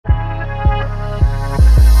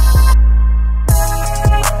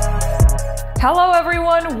Hello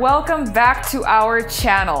everyone, welcome back to our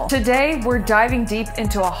channel. Today we're diving deep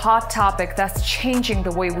into a hot topic that's changing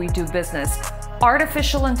the way we do business.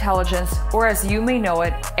 Artificial intelligence, or as you may know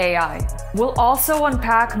it, AI. We'll also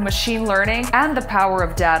unpack machine learning and the power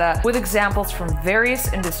of data with examples from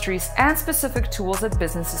various industries and specific tools that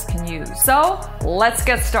businesses can use. So let's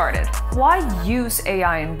get started. Why use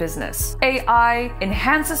AI in business? AI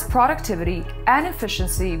enhances productivity and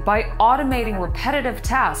efficiency by automating repetitive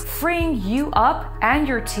tasks, freeing you up and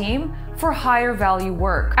your team for higher value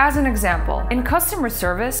work. As an example, in customer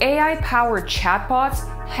service, AI-powered chatbots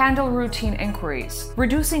handle routine inquiries,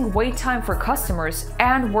 reducing wait time for customers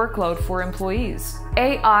and workload for employees.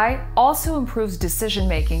 AI also improves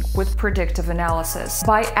decision-making with predictive analysis.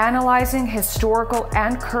 By analyzing historical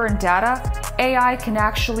and current data, AI can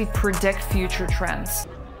actually predict future trends.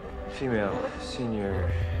 Female,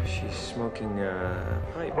 senior, she's smoking a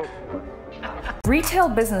pipe. Retail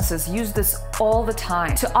businesses use this all the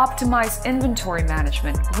time to optimize inventory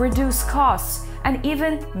management, reduce costs, and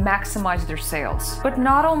even maximize their sales. But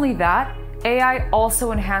not only that, AI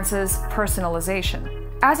also enhances personalization.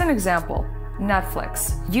 As an example,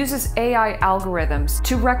 Netflix uses AI algorithms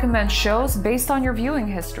to recommend shows based on your viewing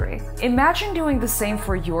history. Imagine doing the same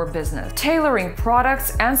for your business, tailoring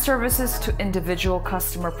products and services to individual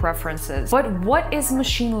customer preferences. But what is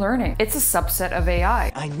machine learning? It's a subset of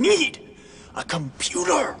AI. I need a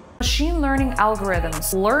computer. Machine learning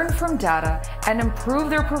algorithms learn from data and improve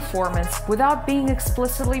their performance without being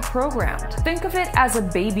explicitly programmed. Think of it as a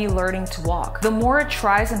baby learning to walk. The more it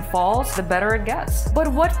tries and falls, the better it gets.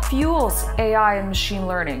 But what fuels AI and machine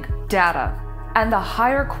learning? Data. And the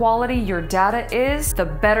higher quality your data is, the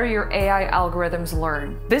better your AI algorithms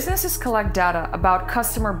learn. Businesses collect data about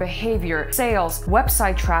customer behavior, sales,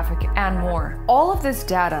 website traffic, and more. All of this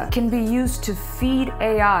data can be used to feed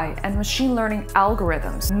AI and machine learning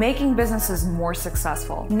algorithms, making businesses more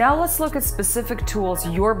successful. Now let's look at specific tools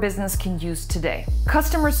your business can use today.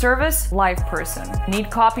 Customer service, LivePerson. Need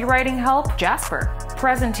copywriting help? Jasper.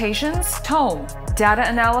 Presentations, Tome. Data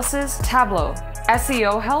analysis, Tableau.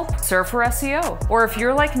 SEO help? Surfer SEO. Or if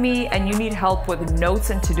you're like me and you need help with notes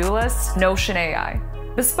and to-do lists, Notion AI.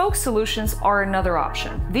 Bespoke solutions are another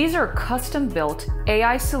option. These are custom-built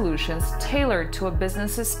AI solutions tailored to a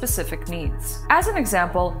business's specific needs. As an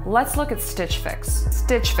example, let's look at Stitch Fix.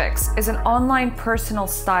 Stitch Fix is an online personal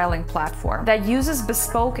styling platform that uses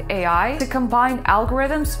bespoke AI to combine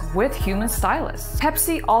algorithms with human stylists.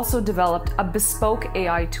 Pepsi also developed a bespoke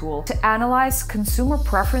AI tool to analyze consumer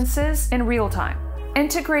preferences in real time.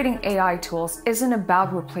 Integrating AI tools isn't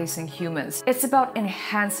about replacing humans, it's about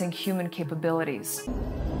enhancing human capabilities.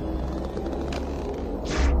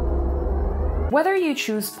 Whether you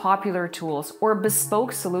choose popular tools or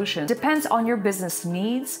bespoke solutions depends on your business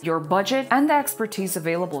needs, your budget, and the expertise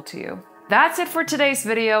available to you. That's it for today's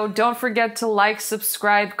video. Don't forget to like,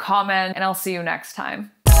 subscribe, comment, and I'll see you next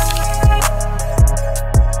time.